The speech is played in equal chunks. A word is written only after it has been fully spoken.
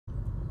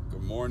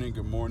morning,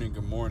 good morning,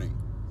 good morning.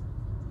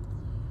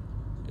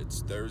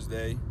 It's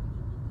Thursday,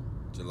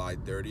 July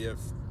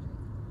 30th,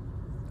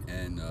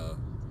 and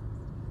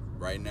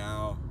right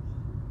now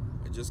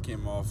I just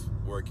came off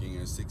working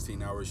a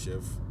 16-hour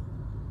shift.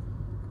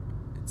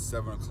 It's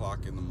 7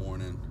 o'clock in the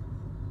morning,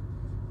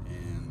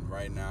 and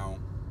right now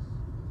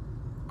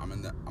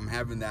I'm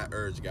having that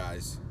urge,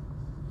 guys.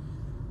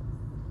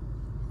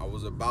 I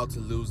was about to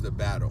lose the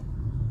battle.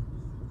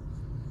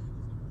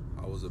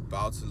 I was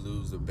about to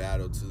lose the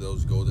battle to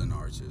those golden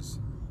arches.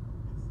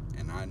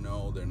 And I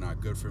know they're not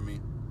good for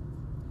me.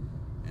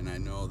 And I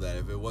know that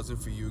if it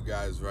wasn't for you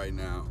guys right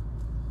now,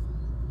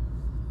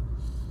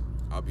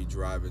 I'll be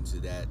driving to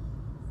that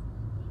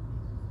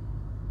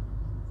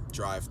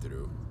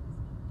drive-thru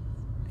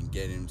and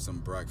getting some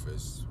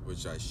breakfast,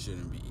 which I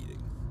shouldn't be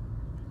eating.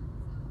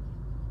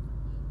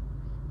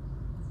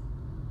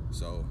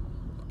 So,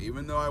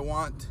 even though I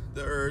want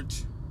the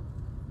urge,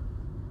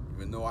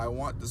 even though I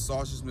want the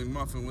sausage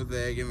McMuffin with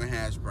egg and the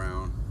hash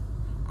brown,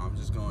 I'm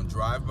just gonna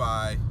drive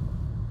by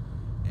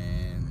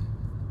and,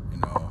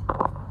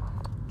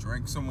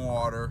 drink some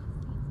water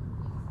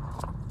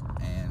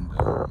and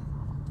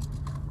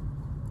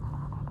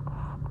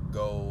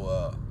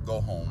go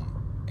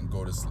home and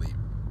go to sleep.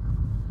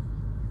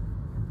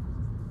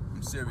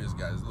 I'm serious,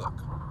 guys. Look.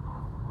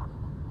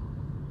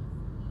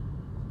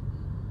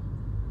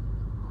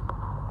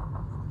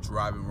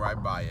 Driving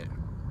right by it.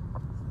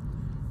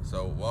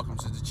 So welcome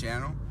to the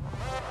channel.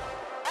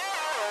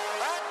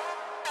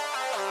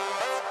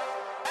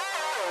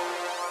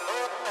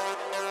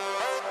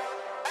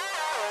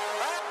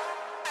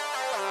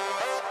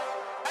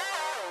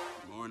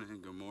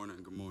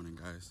 Good morning,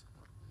 guys.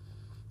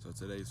 So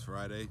today's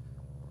Friday,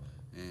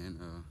 and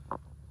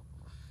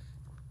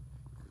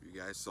you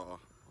guys saw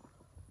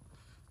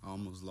I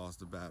almost lost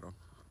the battle.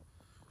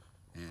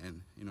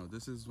 And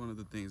this is one of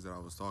the things that I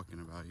was talking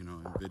about, in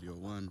video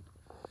one,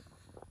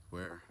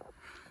 where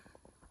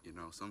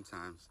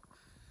sometimes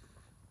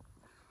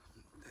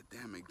that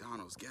damn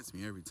McDonald's gets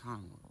me every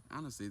time.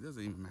 Honestly, it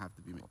doesn't even have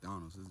to be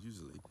McDonald's. It's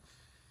usually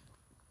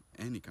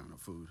any kind of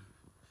food.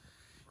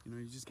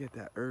 You just get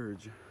that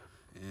urge,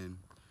 and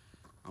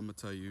I'm gonna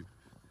tell you,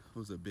 it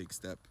was a big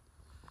step.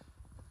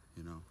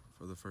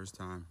 For the first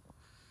time,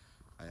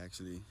 I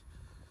actually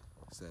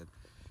said,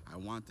 I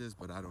want this,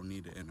 but I don't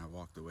need it, and I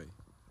walked away.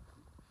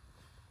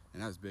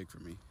 And that's big for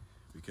me,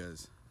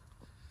 because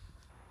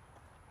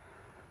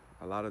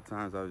a lot of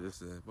times I would just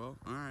say, well,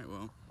 all right,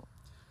 well,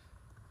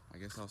 I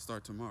guess I'll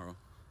start tomorrow.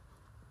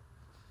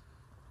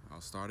 I'll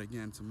start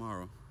again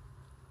tomorrow.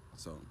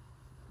 So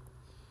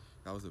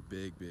that was a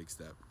big, big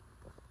step.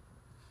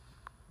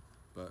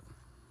 But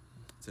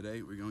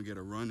today we're gonna get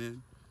a run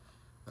in.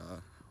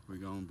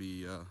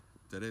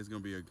 Today's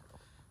gonna be a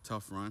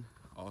tough run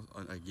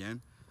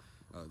again.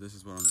 This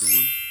is what I'm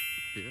doing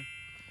here.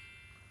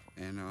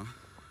 And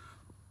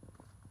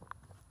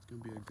it's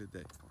gonna be a good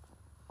day.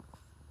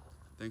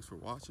 Thanks for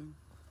watching.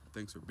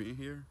 Thanks for being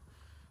here.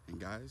 And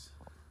guys,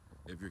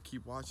 if you're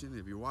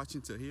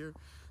watching to here,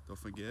 don't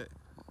forget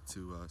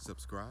to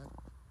subscribe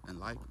and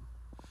like.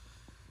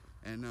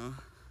 And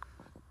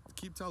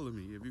keep telling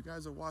me. If you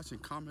guys are watching,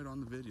 comment on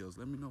the videos.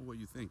 Let me know what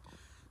you think.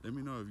 Let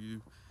me know if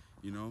you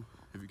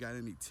got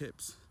any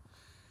tips.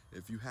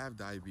 If you have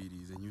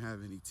diabetes and you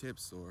have any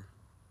tips or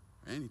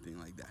anything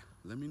like that,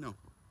 let me know.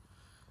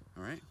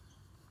 All right?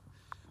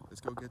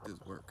 Let's go get this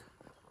work.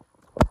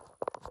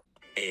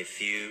 A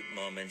few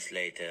moments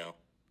later.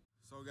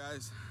 So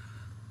guys,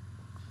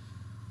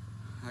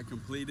 I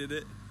completed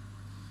it.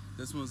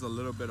 This was a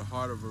little bit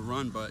harder of a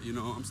run, but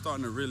I'm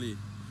starting to really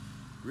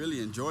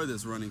enjoy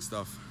this running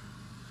stuff.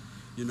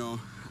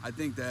 I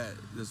think that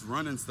this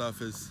running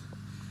stuff is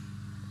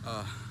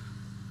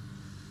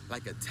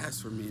like a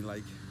test for me.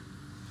 Like,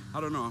 I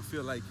don't know, I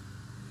feel like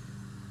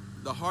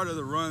the harder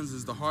the runs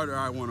is the harder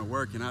I want to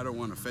work, and I don't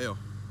want to fail.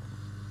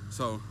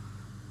 So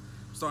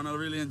I'm starting to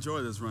really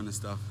enjoy this running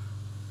stuff.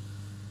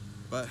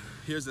 But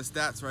here's the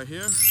stats right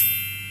here.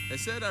 They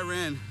said I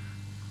ran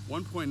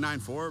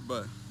 1.94,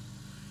 but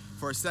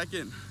for a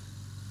second,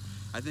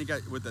 I think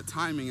with the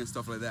timing and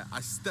stuff like that,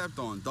 I stepped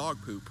on dog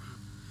poop.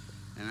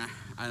 And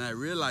I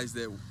realized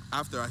that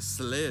after I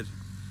slid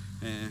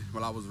and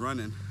while I was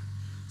running,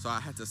 so I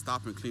had to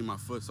stop and clean my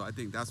foot. So I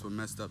think that's what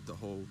messed up the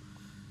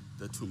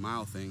 2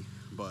 mile thing.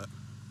 But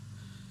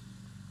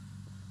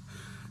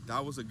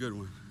that was a good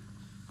one.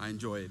 I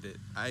enjoyed it.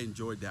 I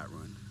enjoyed that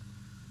run.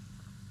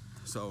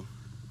 So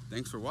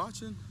thanks for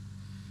watching.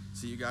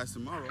 See you guys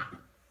tomorrow.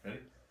 Ready?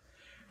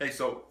 Hey,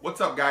 so what's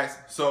up, guys?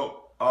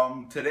 So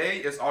today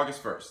is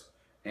August 1st,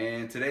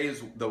 and today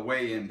is the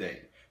weigh-in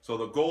day. So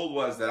the goal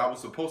was that I was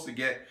supposed to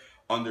get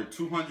under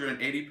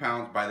 280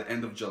 pounds by the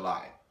end of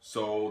July.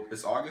 So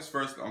it's August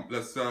 1st.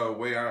 Let's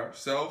weigh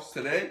ourselves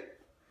today.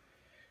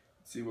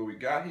 Let's see what we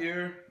got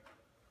here.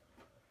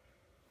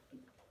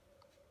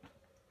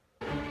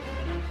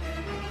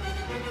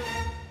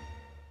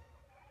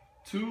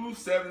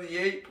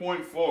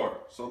 278.4.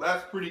 So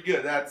that's pretty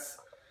good. That's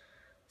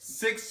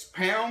 6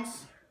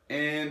 pounds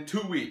in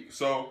 2 weeks.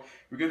 So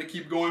we're gonna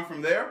keep going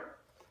from there,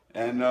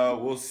 and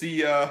we'll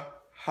see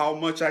how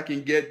much I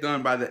can get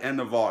done by the end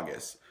of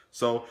August.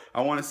 So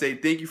I want to say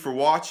thank you for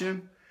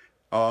watching.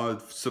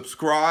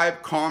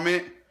 Subscribe,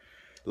 comment,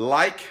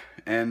 like,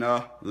 and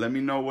let me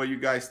know what you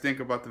guys think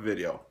about the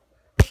video.